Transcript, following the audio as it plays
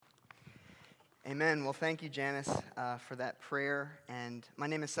Amen. Well, thank you, Janice, for that prayer. And my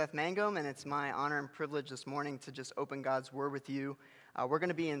name is Seth Mangum, and it's my honor and privilege this morning to just open God's Word with you. We're going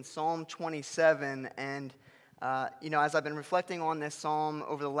to be in Psalm 27, and as I've been reflecting on this psalm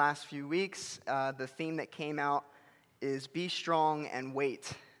over the last few weeks, the theme that came out is be strong and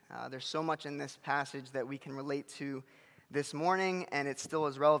wait. There's so much in this passage that we can relate to this morning, and it's still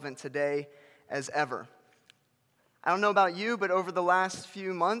as relevant today as ever. I don't know about you, but over the last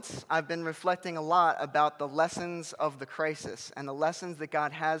few months, I've been reflecting a lot about the lessons of the crisis and the lessons that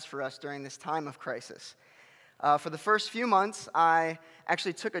God has for us during this time of crisis. For the first few months, I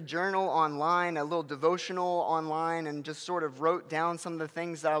actually took a journal online, a little devotional online, and just sort of wrote down some of the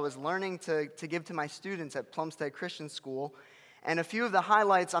things that I was learning to give to my students at Plumstead Christian School. And a few of the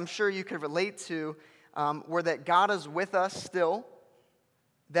highlights I'm sure you could relate to were that God is with us still,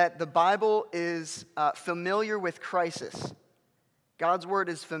 that the Bible is familiar with crisis. God's Word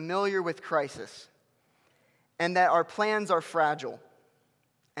is familiar with crisis. And that our plans are fragile,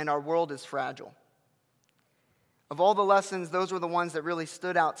 and our world is fragile. Of all the lessons, those were the ones that really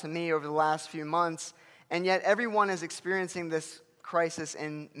stood out to me over the last few months, and yet everyone is experiencing this crisis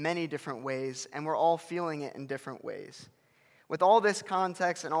in many different ways, and we're all feeling it in different ways. With all this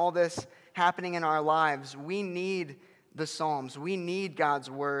context and all this happening in our lives, we need the Psalms. We need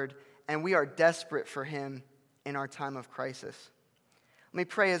God's Word, and we are desperate for Him in our time of crisis. Let me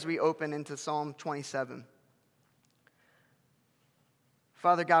pray as we open into Psalm 27.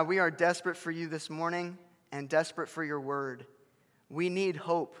 Father God, we are desperate for You this morning and desperate for Your Word. We need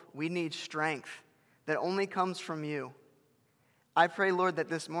hope. We need strength that only comes from You. I pray, Lord, that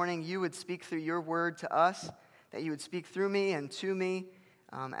this morning You would speak through Your Word to us, that You would speak through me and to me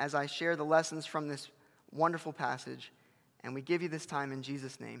as I share the lessons from this wonderful passage. And we give You this time in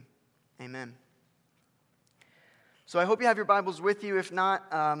Jesus' name. Amen. So I hope you have your Bibles with you. If not,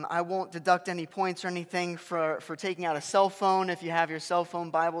 I won't deduct any points or anything for taking out a cell phone if you have your cell phone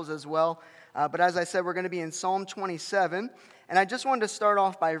Bibles as well. But as I said, we're going to be in Psalm 27. And I just wanted to start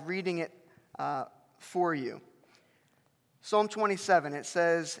off by reading it for you. Psalm 27, it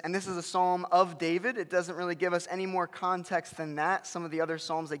says, and this is a psalm of David. It doesn't really give us any more context than that. Some of the other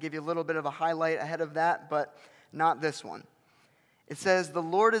psalms, they give you a little bit of a highlight ahead of that, but not this one. It says, "The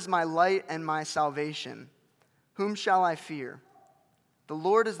Lord is my light and my salvation. Whom shall I fear? The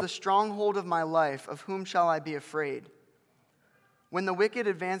Lord is the stronghold of my life. Of whom shall I be afraid? When the wicked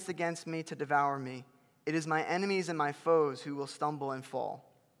advanced against me to devour me, it is my enemies and my foes who will stumble and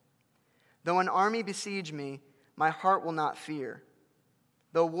fall. Though an army besiege me, my heart will not fear.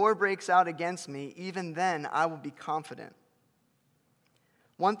 Though war breaks out against me, even then I will be confident.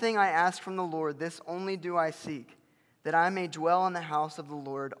 One thing I ask from the Lord, this only do I seek, that I may dwell in the house of the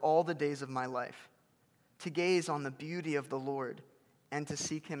Lord all the days of my life, to gaze on the beauty of the Lord and to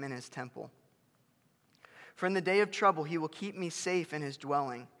seek Him in His temple. For in the day of trouble He will keep me safe in His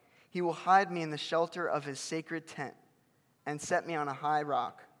dwelling. He will hide me in the shelter of His sacred tent and set me on a high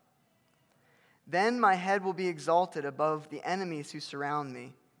rock. Then my head will be exalted above the enemies who surround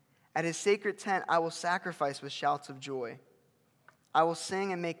me. At His sacred tent I will sacrifice with shouts of joy. I will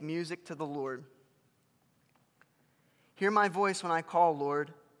sing and make music to the Lord. Hear my voice when I call,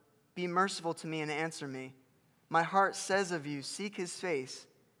 Lord. Be merciful to me and answer me. My heart says of You, seek His face.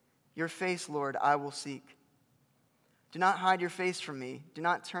 Your face, Lord, I will seek. Do not hide Your face from me. Do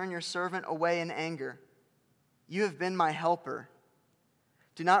not turn Your servant away in anger. You have been my helper.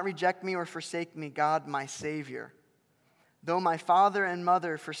 Do not reject me or forsake me, God, my Savior. Though my father and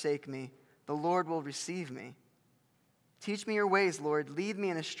mother forsake me, the Lord will receive me. Teach me Your ways, Lord. Lead me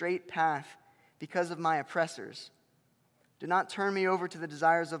in a straight path because of my oppressors. Do not turn me over to the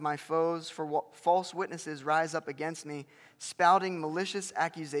desires of my foes, for false witnesses rise up against me, spouting malicious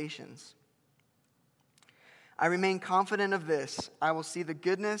accusations. I remain confident of this. I will see the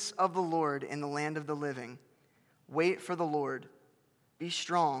goodness of the Lord in the land of the living. Wait for the Lord. Be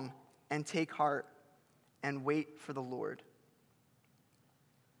strong and take heart and wait for the Lord.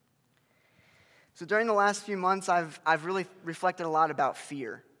 So during the last few months, I've really reflected a lot about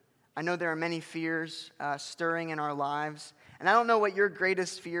fear. I know there are many fears stirring in our lives, and I don't know what your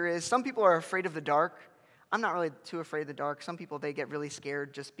greatest fear is. Some people are afraid of the dark. I'm not really too afraid of the dark. Some people, they get really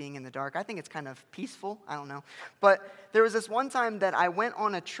scared just being in the dark. I think it's kind of peaceful. I don't know. But there was this one time that I went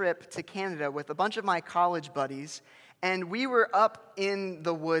on a trip to Canada with a bunch of my college buddies, and we were up in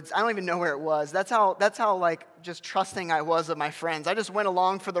the woods. I don't even know where it was. That's how like just trusting I was of my friends. I just went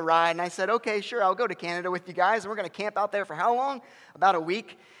along for the ride, and I said, okay, sure, I'll go to Canada with you guys, and we're going to camp out there for how long? About a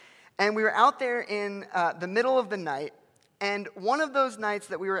week. And we were out there in the middle of the night, and one of those nights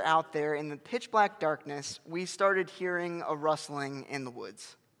that we were out there in the pitch black darkness, we started hearing a rustling in the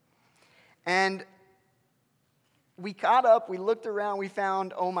woods. And we got up, we looked around, we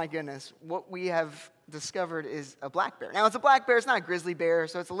found, oh my goodness, what we have discovered is a black bear. Now, it's a black bear, it's not a grizzly bear,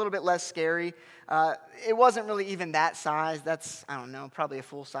 so it's a little bit less scary. It wasn't really even that size. That's, I don't know, probably a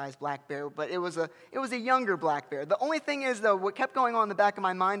full-size black bear, but it was a younger black bear. The only thing is, though, what kept going on in the back of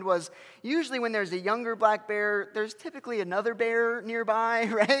my mind was, usually when there's a younger black bear, there's typically another bear nearby,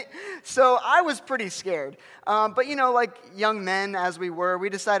 right? So I was pretty scared. But, like young men as we were, we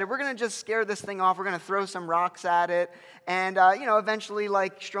decided we're going to just scare this thing off. We're going to throw some rocks at it. And, eventually,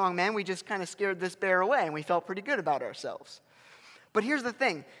 like strong men, we just kind of scared this bear away, and we felt pretty good about ourselves. But here's the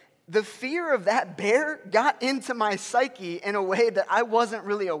thing. The fear of that bear got into my psyche in a way that I wasn't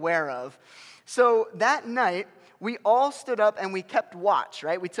really aware of. So that night, we all stood up and we kept watch,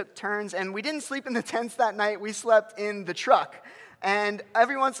 right? We took turns, and we didn't sleep in the tents that night. We slept in the truck. And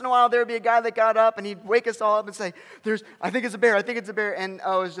every once in a while, there would be a guy that got up, and he'd wake us all up and say, I think it's a bear, I think it's a bear. And, it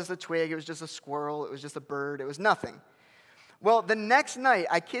was just a twig, it was just a squirrel, it was just a bird, it was nothing. Well, the next night,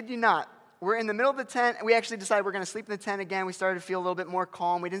 I kid you not, we're in the middle of the tent, and we actually decided we're going to sleep in the tent again. We started to feel a little bit more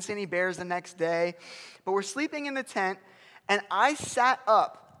calm. We didn't see any bears the next day. But we're sleeping in the tent, and I sat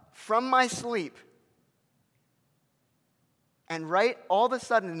up from my sleep. And right all of a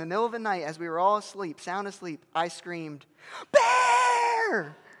sudden, in the middle of the night, as we were all asleep, sound asleep, I screamed,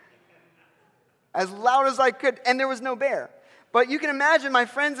 "Bear!" as loud as I could, and there was no bear. But you can imagine my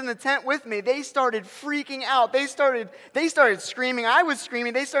friends in the tent with me, they started freaking out. They started screaming. I was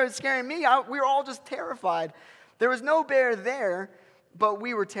screaming. They started scaring me. We were all just terrified. There was no bear there, but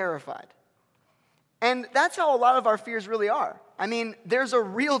we were terrified. And that's how a lot of our fears really are. I mean, there's a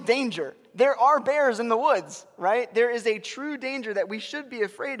real danger. There are bears in the woods, right? There is a true danger that we should be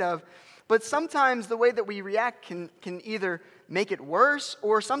afraid of. But sometimes the way that we react can either make it worse,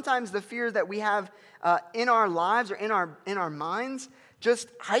 or sometimes the fear that we have in our lives or in our minds just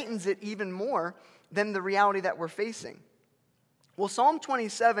heightens it even more than the reality that we're facing. Well, Psalm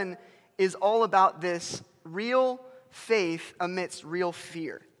 27 is all about this real faith amidst real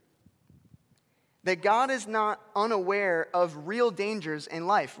fear. That God is not unaware of real dangers in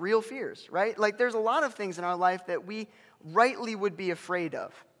life, real fears, right? Like there's a lot of things in our life that we rightly would be afraid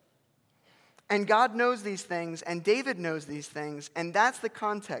of. And God knows these things, and David knows these things, and that's the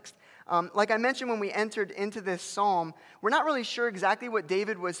context. Like I mentioned when we entered into this psalm, we're not really sure exactly what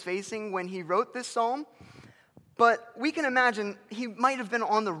David was facing when he wrote this psalm, but we can imagine he might have been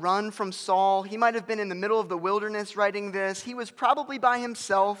on the run from Saul. He might have been in the middle of the wilderness writing this. He was probably by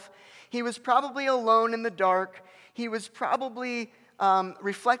himself. He was probably alone in the dark. He was probably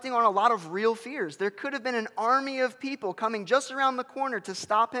reflecting on a lot of real fears. There could have been an army of people coming just around the corner to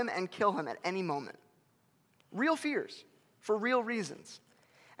stop him and kill him at any moment. Real fears for real reasons.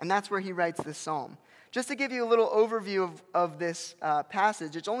 And that's where he writes this psalm. Just to give you a little overview of this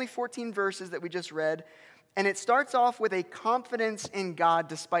passage, it's only 14 verses that we just read, and it starts off with a confidence in God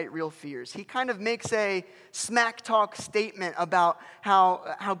despite real fears. He kind of makes a smack talk statement about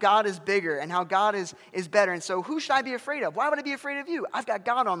how God is bigger and how God is better. And so who should I be afraid of? Why would I be afraid of you? I've got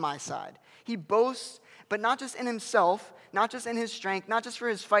God on my side. He boasts, but not just in himself, not just in his strength, not just for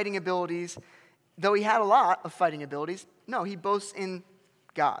his fighting abilities, though he had a lot of fighting abilities. No, he boasts in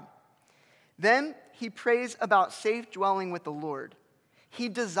God. Then he prays about safe dwelling with the Lord. He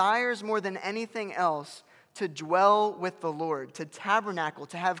desires more than anything else to dwell with the Lord, to tabernacle,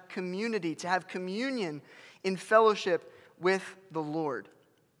 to have community, to have communion in fellowship with the Lord.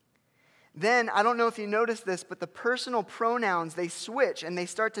 Then, I don't know if you noticed this, but the personal pronouns, they switch and they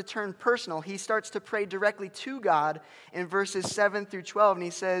start to turn personal. He starts to pray directly to God in verses 7 through 12, and he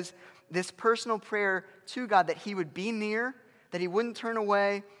says this personal prayer to God that he would be near, that he wouldn't turn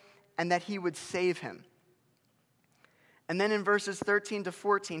away, and that he would save him. And then in verses 13 to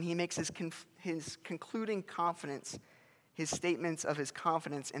 14, he makes his concluding confidence, his statements of his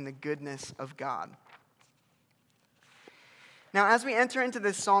confidence in the goodness of God. Now, as we enter into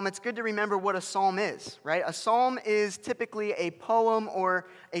this psalm, it's good to remember what a psalm is, right? A psalm is typically a poem or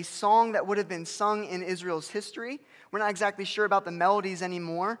a song that would have been sung in Israel's history. We're not exactly sure about the melodies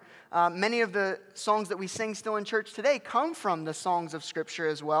anymore. Many of the songs that we sing still in church today come from the songs of Scripture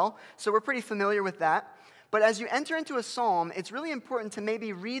as well, so we're pretty familiar with that. But as you enter into a psalm, it's really important to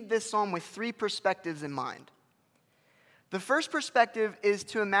maybe read this psalm with three perspectives in mind. The first perspective is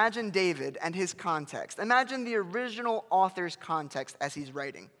to imagine David and his context. Imagine the original author's context as he's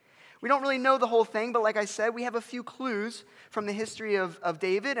writing. We don't really know the whole thing, but like I said, we have a few clues from the history of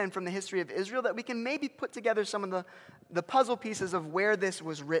David and from the history of Israel that we can maybe put together some of the puzzle pieces of where this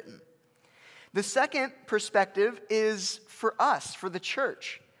was written. The second perspective is for us, for the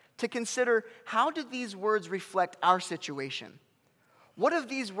church, to consider how do these words reflect our situation? what of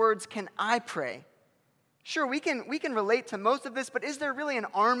these words can I pray? Sure, we can relate to most of this, but is there really an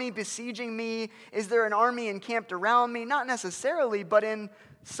army besieging me? Is there an army encamped around me? Not necessarily, but in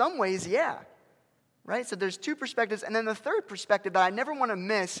some ways, yeah. Right? So there's two perspectives. And then the third perspective that I never want to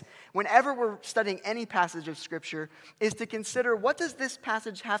miss whenever we're studying any passage of Scripture is to consider, what does this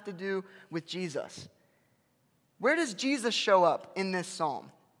passage have to do with Jesus? Where does Jesus show up in this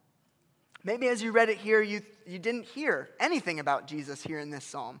psalm? Maybe as you read it here, you didn't hear anything about Jesus here in this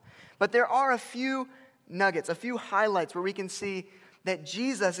psalm. But there are a few nuggets, a few highlights where we can see that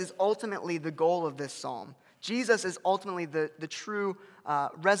Jesus is ultimately the goal of this psalm. Jesus is ultimately the true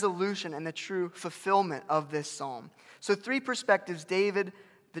resolution and the true fulfillment of this psalm. So 3 perspectives: David,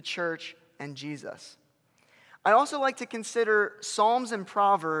 the church, and Jesus. I also like to consider Psalms and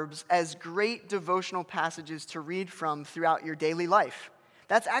Proverbs as great devotional passages to read from throughout your daily life.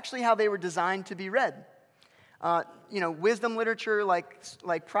 That's actually how they were designed to be read. Wisdom literature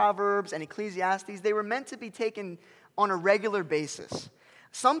like Proverbs and Ecclesiastes, they were meant to be taken on a regular basis.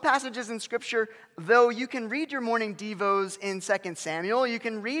 Some passages in Scripture, though you can read your morning devos in 2 Samuel, you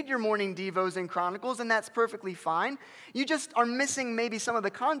can read your morning devos in Chronicles, and that's perfectly fine. You just are missing maybe some of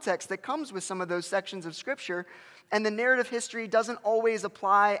the context that comes with some of those sections of Scripture, and the narrative history doesn't always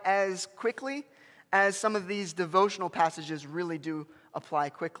apply as quickly as some of these devotional passages really do apply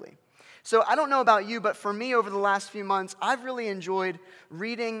quickly. So I don't know about you, but for me over the last few months, I've really enjoyed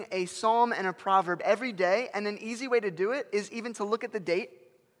reading a psalm and a proverb every day, and an easy way to do it is even to look at the date,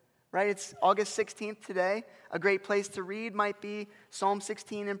 right? It's August 16th today. A great place to read might be Psalm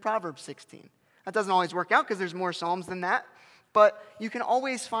 16 and Proverbs 16. That doesn't always work out because there's more psalms than that, but you can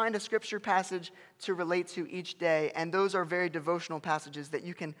always find a scripture passage to relate to each day, and those are very devotional passages that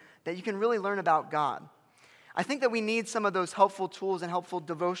you can really learn about God. I think that we need some of those helpful tools and helpful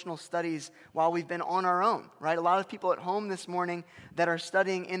devotional studies while we've been on our own, right? A lot of people at home this morning that are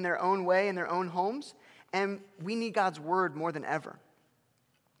studying in their own way, in their own homes, and we need God's word more than ever.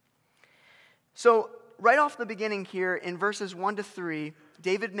 So right off the beginning here, in verses 1-3,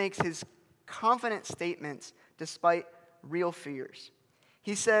 David makes his confident statements despite real fears.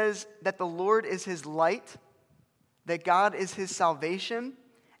 He says that the Lord is his light, that God is his salvation,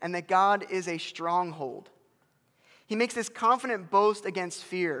 and that God is a stronghold. He makes this confident boast against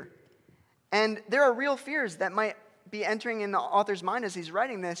fear. And there are real fears that might be entering in the author's mind as he's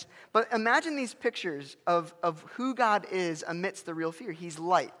writing this. But imagine these pictures of who God is amidst the real fear. He's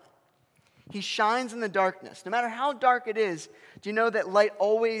light. He shines in the darkness. No matter how dark it is, do you know that light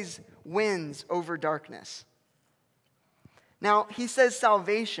always wins over darkness? Now, he says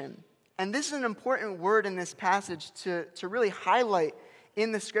salvation. And this is an important word in this passage to really highlight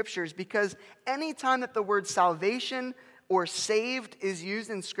in the scriptures, because anytime that the word salvation or saved is used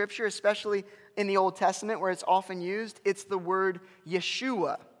in scripture, especially in the Old Testament where it's often used, it's the word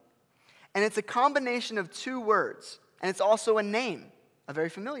Yeshua. And it's a combination of 2 words, and it's also a name, a very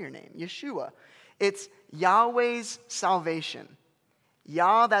familiar name, Yeshua. It's Yahweh's salvation.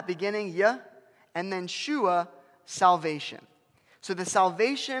 Yah, that beginning, Yah, and then Shua, salvation. So the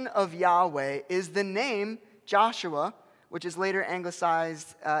salvation of Yahweh is the name Joshua, which is later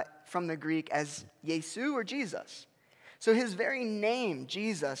anglicized from the Greek as Yesu or Jesus. So his very name,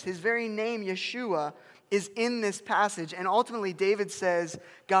 Jesus, his very name, Yeshua, is in this passage. And ultimately, David says,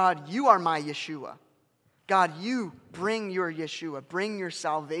 God, you are my Yeshua. God, you bring your Yeshua, bring your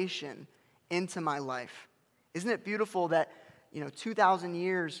salvation into my life. Isn't it beautiful that, 2,000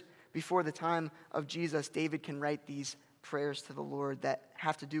 years before the time of Jesus, David can write these prayers to the Lord that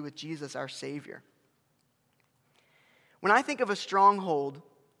have to do with Jesus, our Savior. When I think of a stronghold,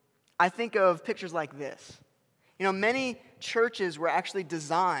 I think of pictures like this. Many churches were actually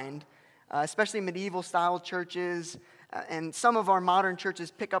designed, especially medieval-style churches, and some of our modern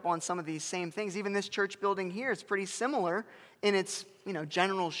churches pick up on some of these same things. Even this church building here is pretty similar in its,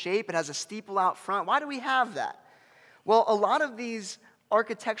 general shape. It has a steeple out front. Why do we have that? Well, a lot of these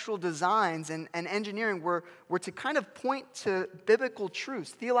architectural designs and engineering were to kind of point to biblical truths,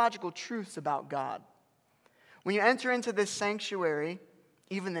 theological truths about God. When you enter into this sanctuary,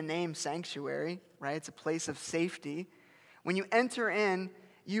 even the name sanctuary, right? It's a place of safety. When you enter in,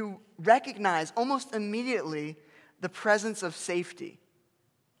 you recognize almost immediately the presence of safety,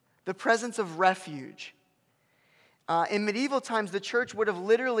 the presence of refuge. In medieval times, the church would have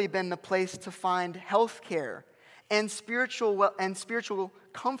literally been the place to find health care and spiritual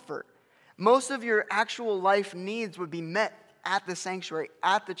comfort. Most of your actual life needs would be met at the sanctuary,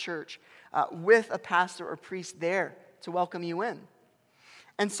 at the church, with a pastor or priest there to welcome you in.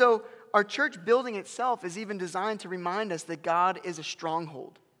 And so our church building itself is even designed to remind us that God is a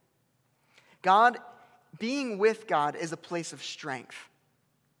stronghold. Being with God is a place of strength.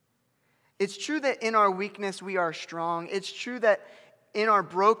 It's true that in our weakness we are strong. It's true that in our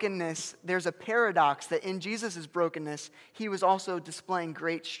brokenness, there's a paradox that in Jesus' brokenness, he was also displaying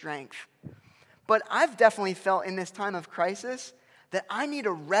great strength. But I've definitely felt in this time of crisis that I need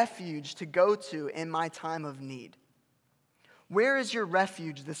a refuge to go to in my time of need. Where is your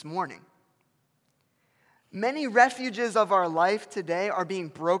refuge this morning? Many refuges of our life today are being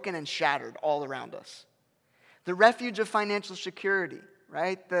broken and shattered all around us. The refuge of financial security,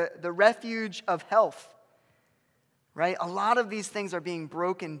 right? The refuge of health, right? A lot of these things are being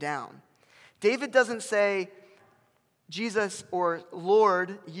broken down. David doesn't say, Jesus or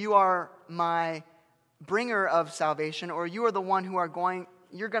Lord, you are my bringer of salvation, or you are the one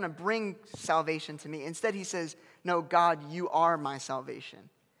you're going to bring salvation to me. Instead, he says, no, God, you are my salvation.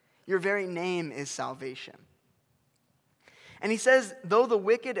 Your very name is salvation. And he says, though the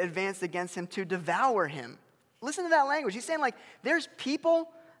wicked advanced against him to devour him. Listen to that language. He's saying, like, there's people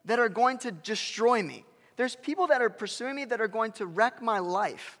that are going to destroy me. There's people that are pursuing me that are going to wreck my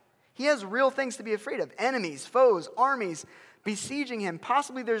life. He has real things to be afraid of. Enemies, foes, armies besieging him.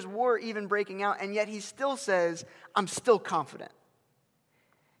 Possibly there's war even breaking out, and yet he still says, I'm still confident.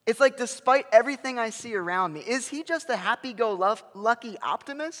 It's like, despite everything I see around me, is he just a happy-go-lucky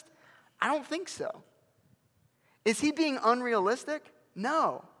optimist? I don't think so. Is he being unrealistic?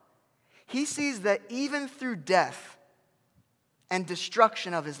 No. He sees that even through death and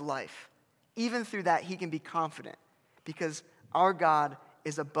destruction of his life, even through that, he can be confident because our God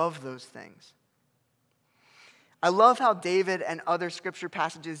is above those things. I love how David and other scripture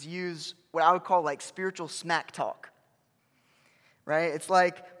passages use what I would call like spiritual smack talk. Right? It's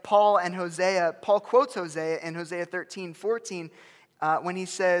like Paul quotes Hosea in Hosea 13:14 when he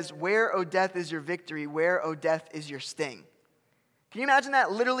says, where, O death, is your victory? Where, O death, is your sting? Can you imagine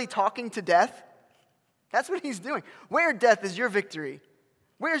that, literally talking to death? That's what he's doing. Where, death, is your victory?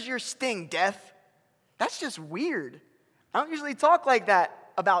 Where's your sting, death? That's just weird. I don't usually talk like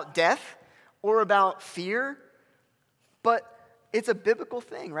that about death or about fear, but it's a biblical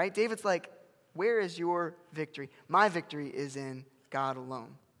thing, right? David's like, where is your victory? My victory is in God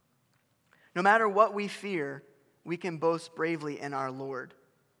alone. No matter what we fear, we can boast bravely in our Lord.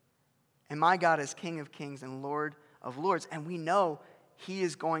 And my God is King of kings and Lord of lords, and we know he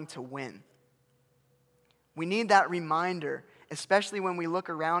is going to win. We need that reminder, especially when we look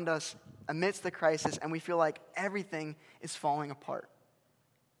around us amidst the crisis and we feel like everything is falling apart.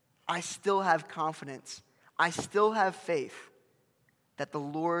 I still have confidence. I still have faith that the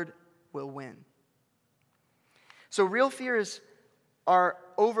Lord will win. So real fears are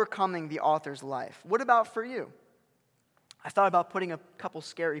overcoming the author's life. What about for you? I thought about putting a couple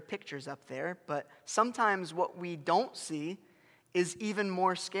scary pictures up there, but sometimes what we don't see is even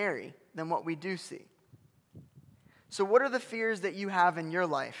more scary than what we do see. So what are the fears that you have in your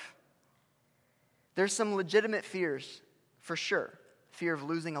life? There's some legitimate fears, for sure. Fear of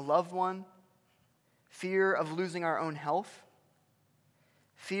losing a loved one, fear of losing our own health,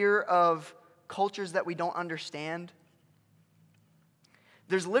 fear of cultures that we don't understand.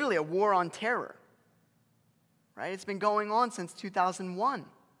 There's literally a war on terror, right? It's been going on since 2001.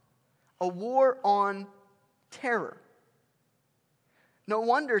 A war on terror. No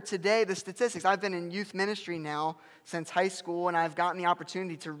wonder today the statistics, I've been in youth ministry now since high school, and I've gotten the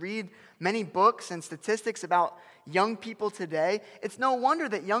opportunity to read many books and statistics about young people today. It's no wonder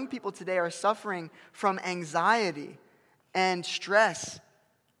that young people today are suffering from anxiety and stress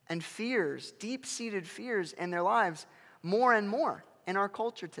and fears, deep-seated fears in their lives, more and more in our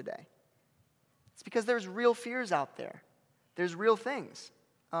culture today. It's because there's real fears out there. There's real things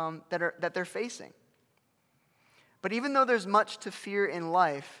that they're facing. But even though there's much to fear in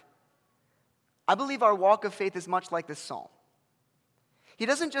life, I believe our walk of faith is much like this psalm. He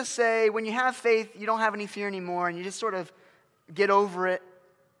doesn't just say, when you have faith, you don't have any fear anymore, and you just sort of get over it.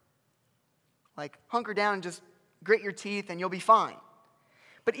 Like, hunker down and just grit your teeth, and you'll be fine.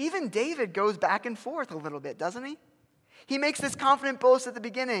 But even David goes back and forth a little bit, doesn't he? He makes this confident boast at the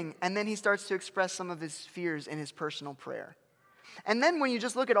beginning, and then he starts to express some of his fears in his personal prayer. And then when you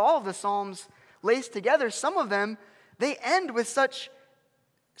just look at all of the Psalms laced together, some of them, they end with such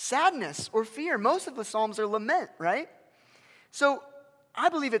sadness or fear. Most of the Psalms are lament, right? So I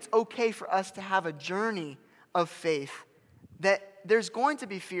believe it's okay for us to have a journey of faith, that there's going to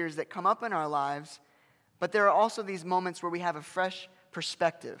be fears that come up in our lives, but there are also these moments where we have a fresh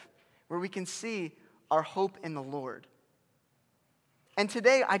perspective, where we can see our hope in the Lord. And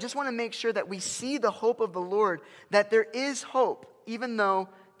today, I just want to make sure that we see the hope of the Lord, that there is hope, even though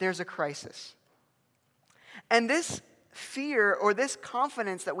there's a crisis. And this fear or this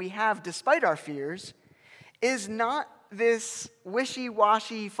confidence that we have despite our fears is not this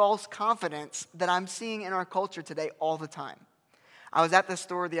wishy-washy false confidence that I'm seeing in our culture today all the time. I was at the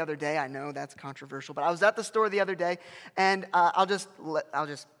store the other day. I know that's controversial, but I was at the store the other day, and I'll just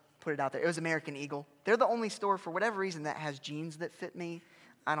put it out there. It was American Eagle. They're the only store, for whatever reason, that has jeans that fit me.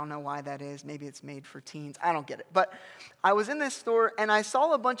 I don't know why that is. Maybe it's made for teens. I don't get it. But I was in this store, and I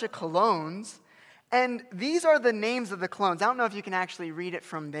saw a bunch of colognes, and these are the names of the colognes. I don't know if you can actually read it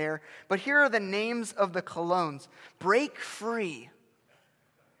from there, but here are the names of the colognes. Break free.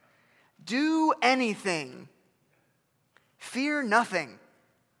 Do anything. Fear nothing.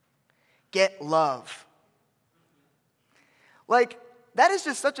 Get love. Like, that is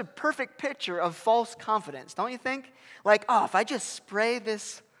just such a perfect picture of false confidence, don't you think? Like, oh, if I just spray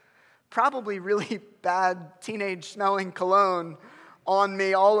this probably really bad teenage-smelling cologne on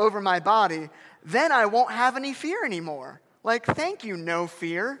me all over my body, then I won't have any fear anymore. Like, thank you, no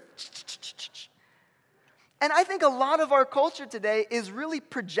fear. And I think a lot of our culture today is really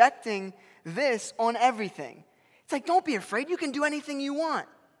projecting this on everything. It's like, don't be afraid. You can do anything you want.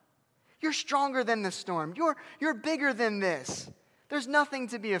 You're stronger than the storm. You're bigger than this. There's nothing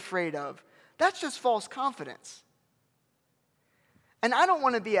to be afraid of. That's just false confidence. And I don't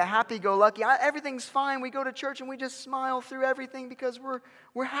want to be a happy-go-lucky, everything's fine, we go to church and we just smile through everything because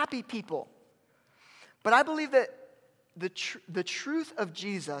we're happy people. But I believe that the truth of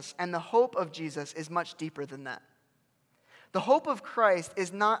Jesus and the hope of Jesus is much deeper than that. The hope of Christ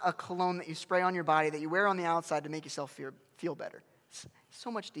is not a cologne that you spray on your body, that you wear on the outside to make yourself feel better. It's so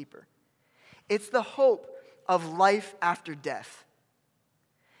much deeper. It's the hope of life after death.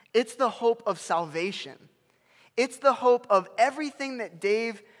 It's the hope of salvation. It's the hope of everything that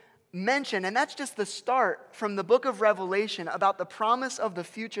Dave mentioned, and that's just the start from the book of Revelation about the promise of the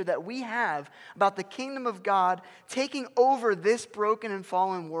future that we have, about the kingdom of God taking over this broken and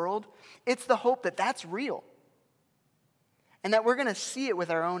fallen world. It's the hope that that's real and that we're going to see it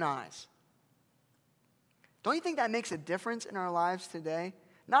with our own eyes. Don't you think that makes a difference in our lives today?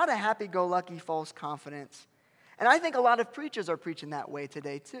 Not a happy-go-lucky false confidence. And I think a lot of preachers are preaching that way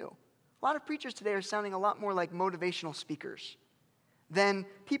today too. A lot of preachers today are sounding a lot more like motivational speakers than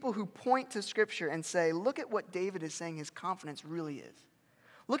people who point to Scripture and say, look at what David is saying his confidence really is.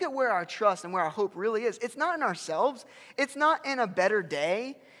 Look at where our trust and where our hope really is. It's not in ourselves. It's not in a better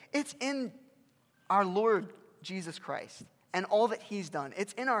day. It's in our Lord Jesus Christ and all that he's done.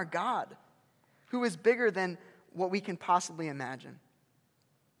 It's in our God, who is bigger than what we can possibly imagine.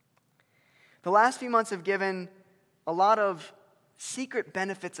 The last few months have given a lot of secret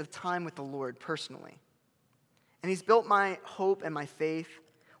benefits of time with the Lord personally. And he's built my hope and my faith.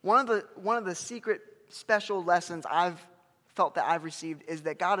 One of the secret special lessons I've felt that I've received is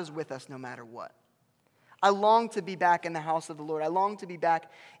that God is with us no matter what. I long to be back in the house of the Lord. I long to be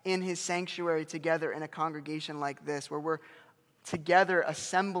back in his sanctuary together in a congregation like this where we're together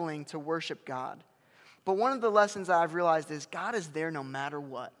assembling to worship God. But one of the lessons that I've realized is God is there no matter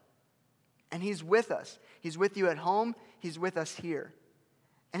what. And he's with us. He's with you at home. He's with us here.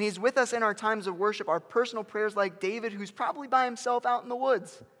 And he's with us in our times of worship, our personal prayers like David, who's probably by himself out in the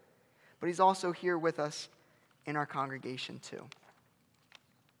woods. But he's also here with us in our congregation too.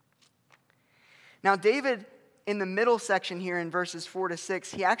 Now, David, in the middle section here in verses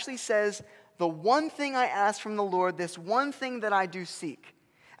 4-6, he actually says, the one thing I ask from the Lord, this one thing that I do seek.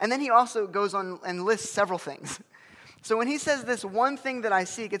 And then he also goes on and lists several things. So when he says this one thing that I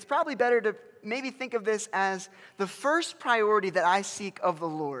seek, it's probably better to maybe think of this as the first priority that I seek of the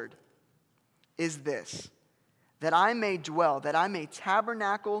Lord is this, that I may dwell, that I may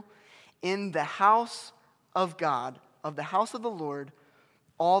tabernacle in the house of God, of the house of the Lord,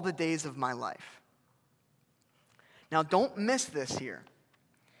 all the days of my life. Now don't miss this here.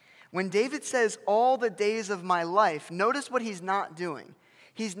 When David says all the days of my life, notice what he's not doing.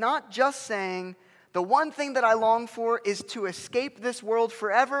 He's not just saying, the one thing that I long for is to escape this world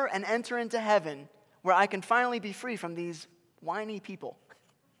forever and enter into heaven, where I can finally be free from these whiny people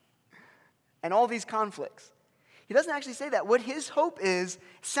and all these conflicts. He doesn't actually say that. What his hope is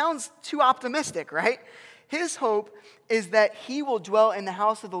sounds too optimistic, right? His hope is that he will dwell in the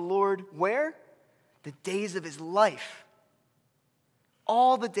house of the Lord where? The days of his life.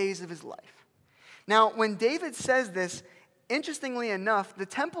 All the days of his life. Now, when David says this, interestingly enough, the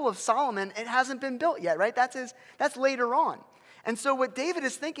Temple of Solomon, it hasn't been built yet, right? That's later on. And so what David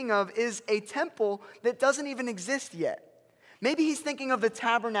is thinking of is a temple that doesn't even exist yet. Maybe he's thinking of the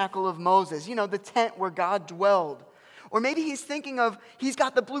tabernacle of Moses, the tent where God dwelled. Or maybe he's thinking of, he's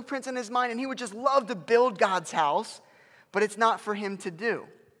got the blueprints in his mind and he would just love to build God's house, but it's not for him to do.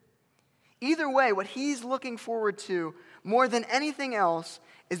 Either way, what he's looking forward to more than anything else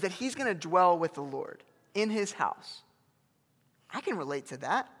is that he's going to dwell with the Lord in his house. I can relate to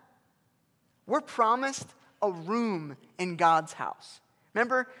that. We're promised a room in God's house.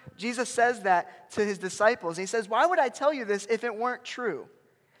 Remember, Jesus says that to his disciples. He says, why would I tell you this if it weren't true?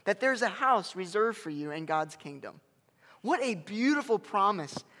 That there's a house reserved for you in God's kingdom. What a beautiful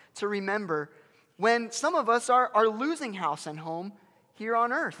promise to remember when some of us are losing house and home here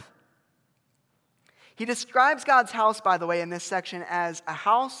on earth. He describes God's house, by the way, in this section as a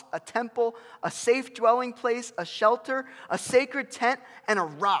house, a temple, a safe dwelling place, a shelter, a sacred tent, and a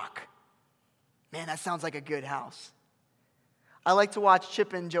rock. Man, that sounds like a good house. I like to watch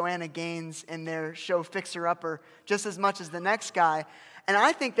Chip and Joanna Gaines in their show Fixer Upper just as much as the next guy. And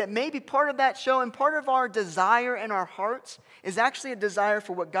I think that maybe part of that show and part of our desire in our hearts is actually a desire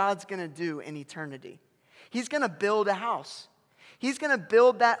for what God's going to do in eternity. He's going to build a house. He's going to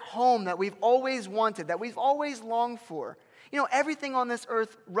build that home that we've always wanted, that we've always longed for. You know, everything on this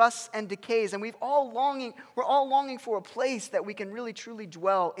earth rusts and decays, and we're all longing for a place that we can really truly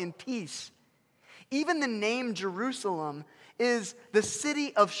dwell in peace. Even the name Jerusalem is the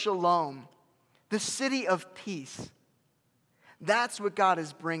city of shalom, the city of peace. That's what God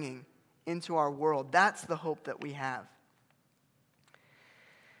is bringing into our world. That's the hope that we have.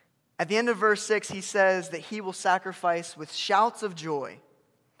 At the end of verse 6, he says that he will sacrifice with shouts of joy.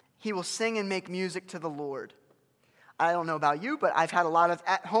 He will sing and make music to the Lord. I don't know about you, but I've had a lot of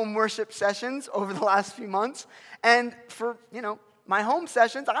at-home worship sessions over the last few months. And for, my home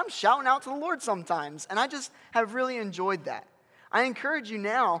sessions, I'm shouting out to the Lord sometimes. And I just have really enjoyed that. I encourage you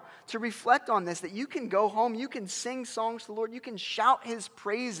now to reflect on this, that you can go home, you can sing songs to the Lord, you can shout his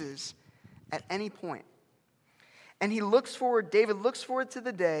praises at any point. And David looks forward to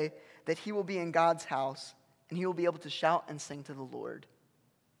the day that he will be in God's house and he will be able to shout and sing to the Lord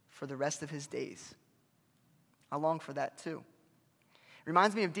for the rest of his days. I long for that too. It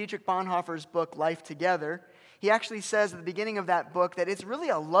reminds me of Dietrich Bonhoeffer's book, Life Together. He actually says at the beginning of that book that it's really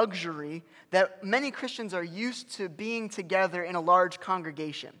a luxury that many Christians are used to being together in a large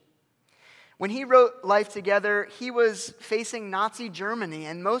congregation. When he wrote Life Together, he was facing Nazi Germany,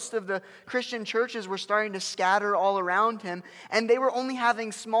 and most of the Christian churches were starting to scatter all around him, and they were only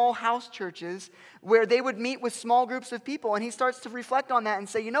having small house churches where they would meet with small groups of people, and he starts to reflect on that and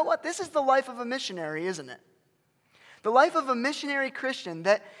say, you know what, this is the life of a missionary, isn't it? The life of a missionary Christian,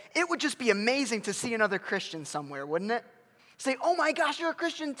 that it would just be amazing to see another Christian somewhere, wouldn't it? Say, oh my gosh, you're a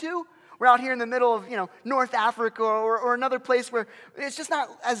Christian too? We're out here in the middle of, North Africa or another place where it's just not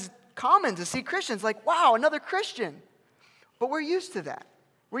as common to see Christians. Like, wow, another Christian. But we're used to that.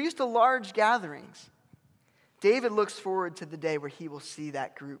 We're used to large gatherings. David looks forward to the day where he will see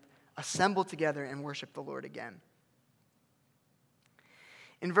that group assemble together and worship the Lord again.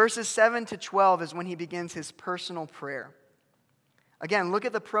 In verses 7 to 12 is when he begins his personal prayer. Again, look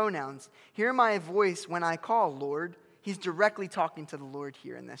at the pronouns. Hear my voice when I call, Lord. He's directly talking to the Lord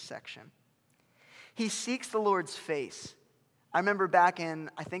here in this section. He seeks the Lord's face. I remember back in,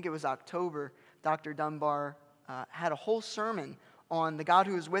 I think it was October, Dr. Dunbar had a whole sermon on the God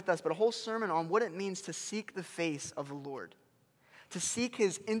who is with us, but a whole sermon on what it means to seek the face of the Lord, to seek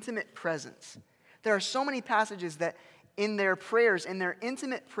his intimate presence. There are so many passages that in their prayers, in their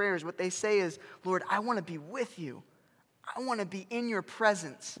intimate prayers, what they say is, Lord, I want to be with you. I want to be in your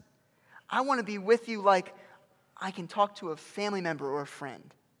presence. I want to be with you like I can talk to a family member or a friend.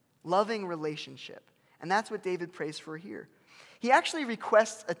 Loving relationship. And that's what David prays for here. He actually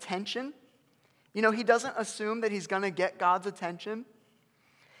requests attention. He doesn't assume that he's going to get God's attention.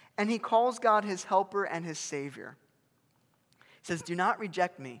 And he calls God his helper and his Savior. He says, do not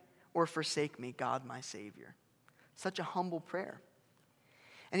reject me or forsake me, God my Savior. Such a humble prayer.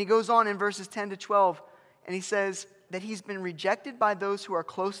 And he goes on in verses 10 to 12, and he says that he's been rejected by those who are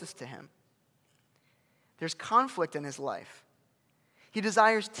closest to him. There's conflict in his life. He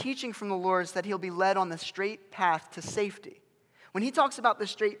desires teaching from the Lord so that he'll be led on the straight path to safety. When he talks about the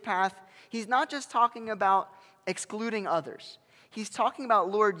straight path, he's not just talking about excluding others. He's talking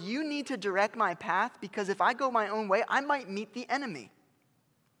about, Lord, you need to direct my path because if I go my own way, I might meet the enemy.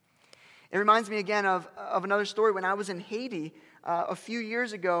 It reminds me again of another story. When I was in Haiti a few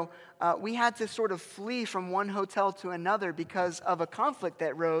years ago, we had to sort of flee from one hotel to another because of a conflict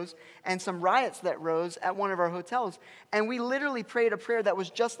that rose and some riots that rose at one of our hotels. And we literally prayed a prayer that was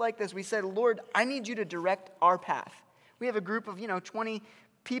just like this. We said, Lord, I need you to direct our path. We have a group of, 20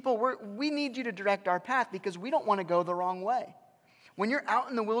 people. We need you to direct our path because we don't want to go the wrong way. When you're out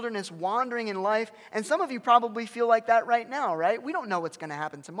in the wilderness wandering in life, and some of you probably feel like that right now, right? We don't know what's going to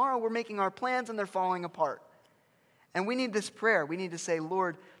happen tomorrow. We're making our plans and they're falling apart. And we need this prayer. We need to say,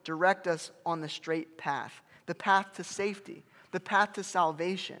 Lord, direct us on the straight path, the path to safety, the path to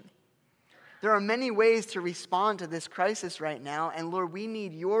salvation. There are many ways to respond to this crisis right now, and Lord, we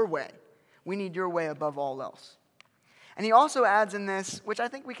need your way. We need your way above all else. And he also adds in this, which I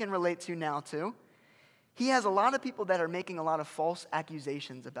think we can relate to now too, he has a lot of people that are making a lot of false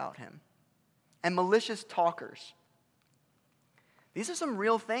accusations about him and malicious talkers. These are some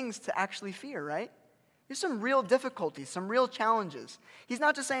real things to actually fear, right? There's some real difficulties, some real challenges. He's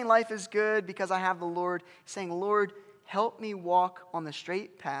not just saying life is good because I have the Lord. He's saying, Lord, help me walk on the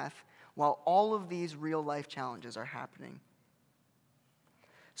straight path while all of these real life challenges are happening.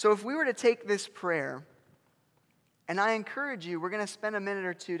 So if we were to take this prayer, and I encourage you, we're going to spend a minute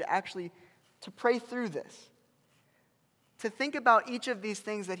or two to pray through this, to think about each of these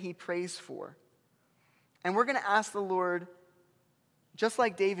things that he prays for. And we're going to ask the Lord, just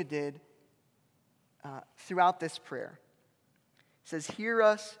like David did, throughout this prayer. He says, hear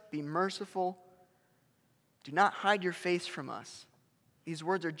us, be merciful, do not hide your face from us. These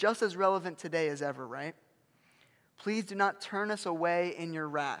words are just as relevant today as ever, right? Please do not turn us away in your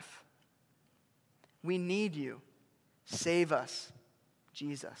wrath. We need you. Save us,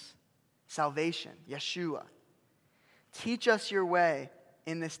 Jesus. Salvation, Yeshua. Teach us your way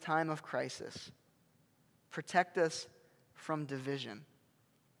in this time of crisis. Protect us from division,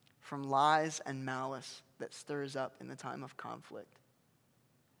 from lies and malice that stirs up in the time of conflict.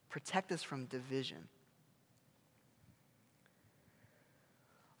 Protect us from division.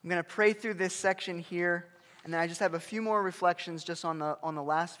 I'm going to pray through this section here, and then I just have a few more reflections just on the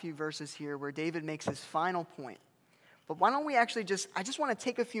last few verses here where David makes his final point. But why don't we I just want to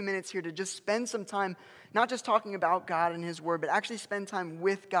take a few minutes here to just spend some time, not just talking about God and his word, but actually spend time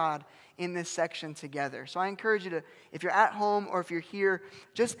with God in this section together. So I encourage you to, if you're at home or if you're here,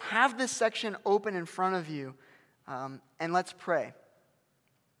 just have this section open in front of you, and let's pray.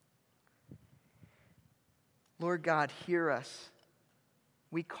 Lord God, hear us.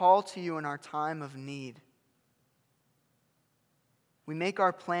 We call to you in our time of need. We make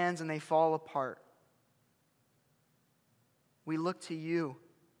our plans and they fall apart. We look to you.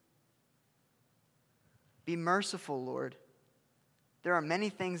 Be merciful, Lord. There are many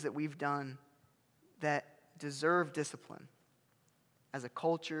things that we've done that deserve discipline as a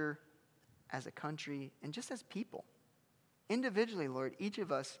culture, as a country, and just as people. Individually, Lord, each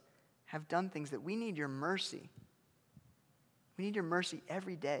of us have done things that we need your mercy. We need your mercy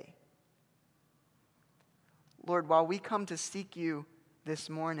every day. Lord, while we come to seek you this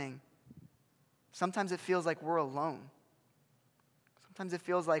morning, sometimes it feels like we're alone. Sometimes it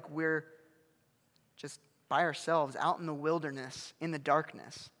feels like we're just by ourselves out in the wilderness, in the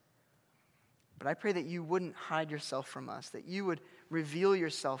darkness. But I pray that you wouldn't hide yourself from us, that you would reveal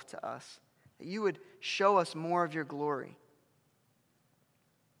yourself to us, that you would show us more of your glory.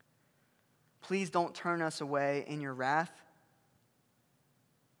 Please don't turn us away in your wrath.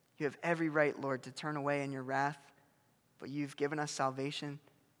 You have every right, Lord, to turn away in your wrath, but you've given us salvation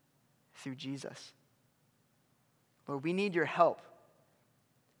through Jesus. Lord, we need your help.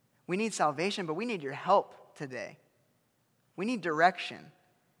 We need salvation, but we need your help today. We need direction.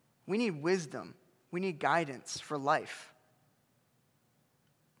 We need wisdom. We need guidance for life.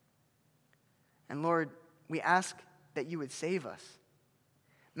 And Lord, we ask that you would save us.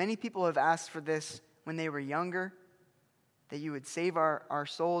 Many people have asked for this when they were younger, that you would save our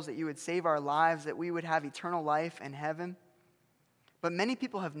souls, that you would save our lives, that we would have eternal life and heaven. But many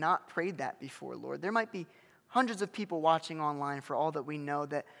people have not prayed that before, Lord. There might be hundreds of people watching online, for all that we know,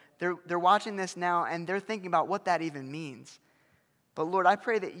 that they're watching this now and they're thinking about what that even means. But Lord, I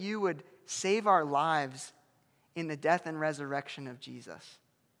pray that you would save our lives in the death and resurrection of Jesus.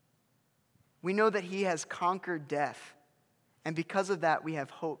 We know that he has conquered death, and because of that, we have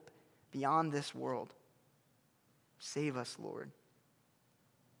hope beyond this world. Save us, Lord.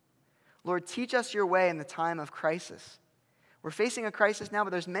 Lord, teach us your way in the time of crisis. We're facing a crisis now, but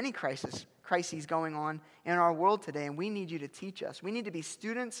there's many crises going on in our world today, and we need you to teach us. We need to be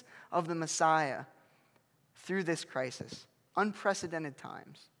students of the Messiah through this crisis, unprecedented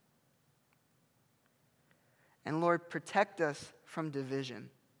times. And Lord, protect us from division.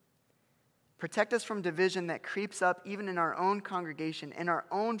 Protect us from division that creeps up even in our own congregation, in our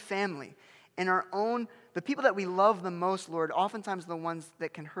own family, in the people that we love the most, Lord, oftentimes the ones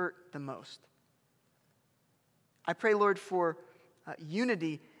that can hurt the most. I pray, Lord, for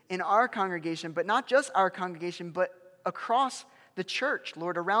unity in our congregation, but not just our congregation, but across the church,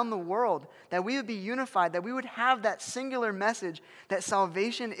 Lord, around the world, that we would be unified, that we would have that singular message that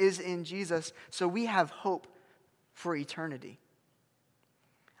salvation is in Jesus, so we have hope for eternity.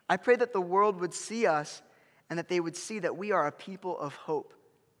 I pray that the world would see us and that they would see that we are a people of hope.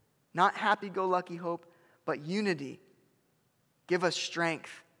 Not happy-go-lucky hope, but unity. Give us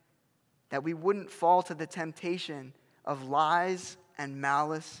strength. that we wouldn't fall to the temptation of lies and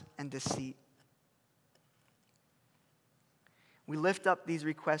malice and deceit. We lift up these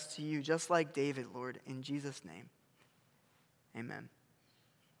requests to you, just like David, Lord, in Jesus' name. Amen.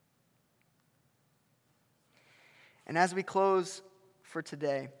 And as we close for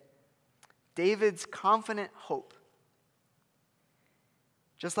today, David's confident hope.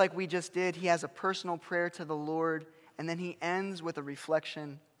 Just like we just did, he has a personal prayer to the Lord, and then he ends with a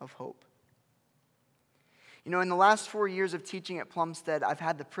reflection of hope. You know, in the last 4 years of teaching at Plumstead, I've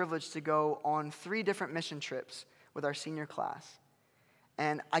had the privilege to go on 3 different mission trips with our senior class.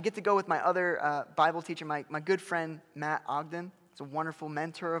 And I get to go with my other Bible teacher, my good friend, Matt Ogden. He's a wonderful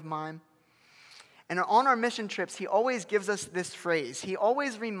mentor of mine. And on our mission trips, he always gives us this phrase. He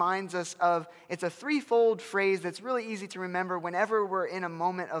always reminds us of, it's a 3-fold phrase that's really easy to remember whenever we're in a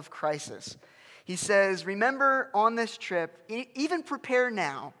moment of crisis. He says, remember on this trip, even prepare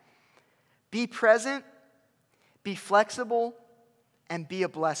now, be present, be flexible, and be a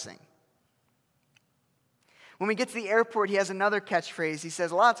blessing. When we get to the airport, he has another catchphrase. He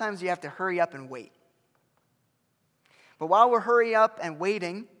says, a lot of times you have to hurry up and wait. But while we're hurrying up and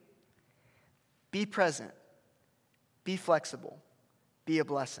waiting, be present, be flexible, be a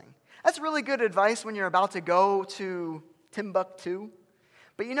blessing. That's really good advice when you're about to go to Timbuktu.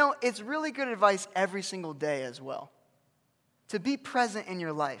 But you know, it's really good advice every single day as well. To be present in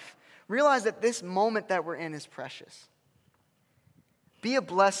your life. Realize that this moment that we're in is precious. Be a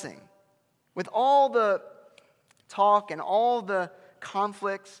blessing. With all the talk and all the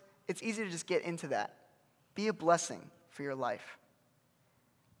conflicts, it's easy to just get into that. Be a blessing for your life.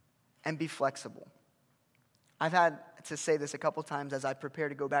 And be flexible. I've had to say this a couple times as I prepare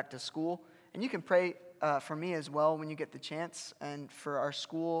to go back to school. And you can pray for me as well when you get the chance. And for our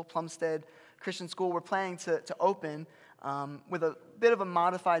school, Plumstead Christian School, we're planning to open with a bit of a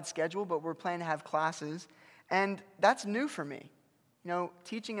modified schedule, but we're planning to have classes. And that's new for me. You know,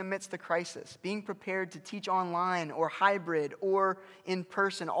 teaching amidst the crisis, being prepared to teach online or hybrid or in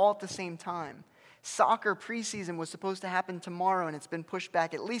person all at the same time. Soccer preseason was supposed to happen tomorrow, and it's been pushed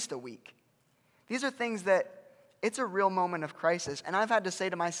back at least a week. These are things that it's a real moment of crisis. And I've had to say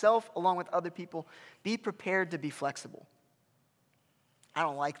to myself, along with other people, be prepared to be flexible. I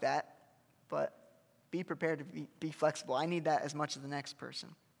don't like that, but be prepared to be flexible. I need that as much as the next person.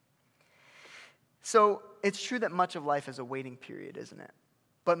 So it's true that much of life is a waiting period, isn't it?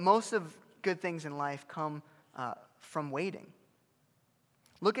 But most of good things in life come from waiting.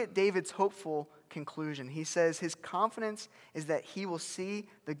 Look at David's hopeful conclusion. He says his confidence is that he will see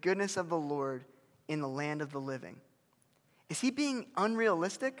the goodness of the Lord in the land of the living. Is he being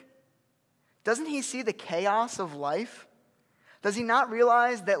unrealistic? Doesn't he see the chaos of life? Does he not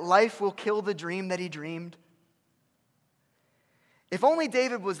realize that life will kill the dream that he dreamed? If only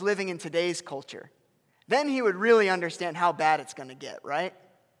David was living in today's culture, then he would really understand how bad it's going to get, right?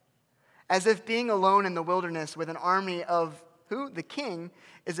 As if being alone in the wilderness with an army of who? The king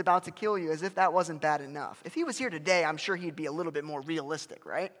is about to kill you, as if that wasn't bad enough. If he was here today, I'm sure he'd be a little bit more realistic,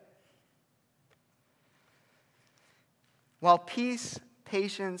 right? While peace,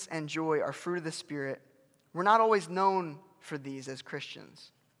 patience, and joy are fruit of the Spirit, we're not always known for these as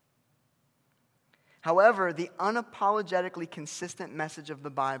Christians. However, the unapologetically consistent message of the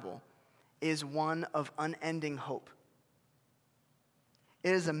Bible is one of unending hope.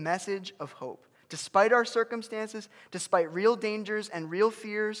 It is a message of hope. Despite our circumstances, despite real dangers and real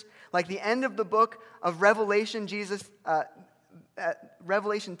fears, like the end of the book of Revelation,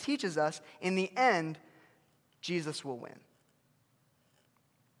 Revelation teaches us, in the end, Jesus will win.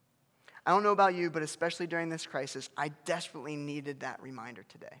 I don't know about you, but especially during this crisis, I desperately needed that reminder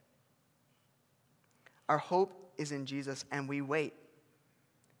today. Our hope is in Jesus, and we wait.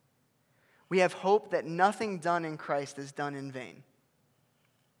 We have hope that nothing done in Christ is done in vain.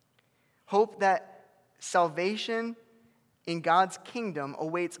 Hope that salvation in God's kingdom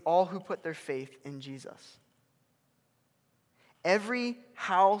awaits all who put their faith in Jesus. Every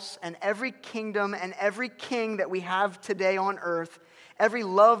house and every kingdom and every king that we have today on earth, every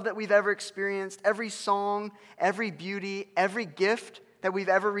love that we've ever experienced, every song, every beauty, every gift that we've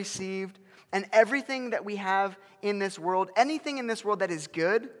ever received, and everything that we have in this world, anything in this world that is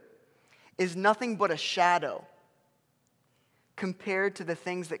good, is nothing but a shadow compared to the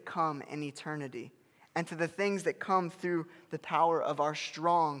things that come in eternity and to the things that come through the power of our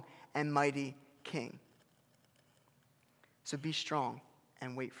strong and mighty King. So be strong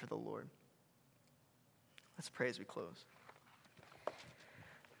and wait for the Lord. Let's pray as we close.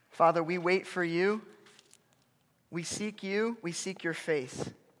 Father, we wait for you. We seek you. We seek your face.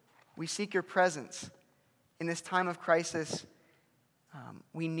 We seek your presence in this time of crisis.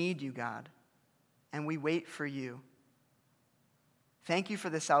 We need you, God, and we wait for you. Thank you for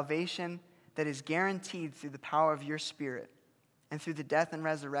the salvation that is guaranteed through the power of your Spirit and through the death and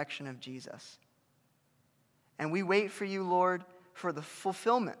resurrection of Jesus. And we wait for you, Lord, for the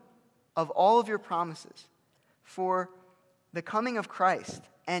fulfillment of all of your promises, for the coming of Christ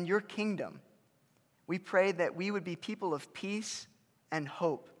and your kingdom. We pray that we would be people of peace and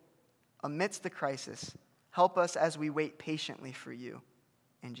hope amidst the crisis. Help us as we wait patiently for you.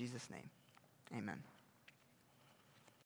 In Jesus' name, amen.